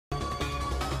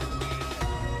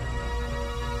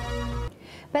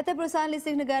PT Perusahaan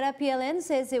Listrik Negara PLN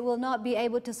says it will not be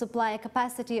able to supply a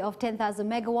capacity of 10,000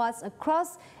 megawatts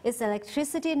across its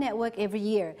electricity network every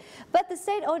year. But the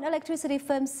state-owned electricity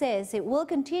firm says it will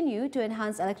continue to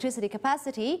enhance electricity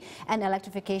capacity and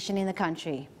electrification in the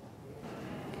country.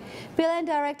 PLN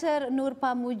Director Nur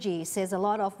Pamuji says a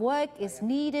lot of work is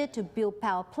needed to build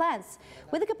power plants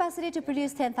with the capacity to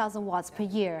produce 10,000 watts per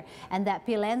year, and that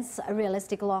PLN's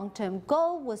realistic long-term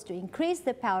goal was to increase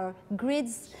the power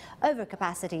grid's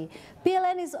overcapacity.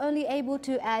 PLN is only able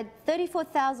to add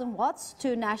 34,000 watts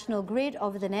to national grid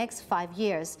over the next 5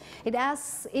 years. It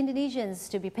asks Indonesians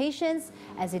to be patient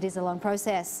as it is a long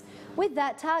process. With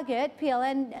that target,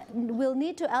 PLN will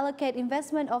need to allocate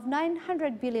investment of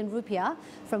 900 billion rupiah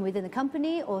from within the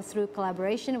company or through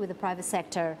collaboration with the private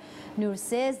sector. Nur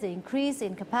says the increase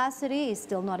in capacity is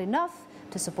still not enough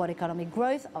to support economic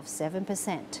growth of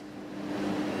 7%.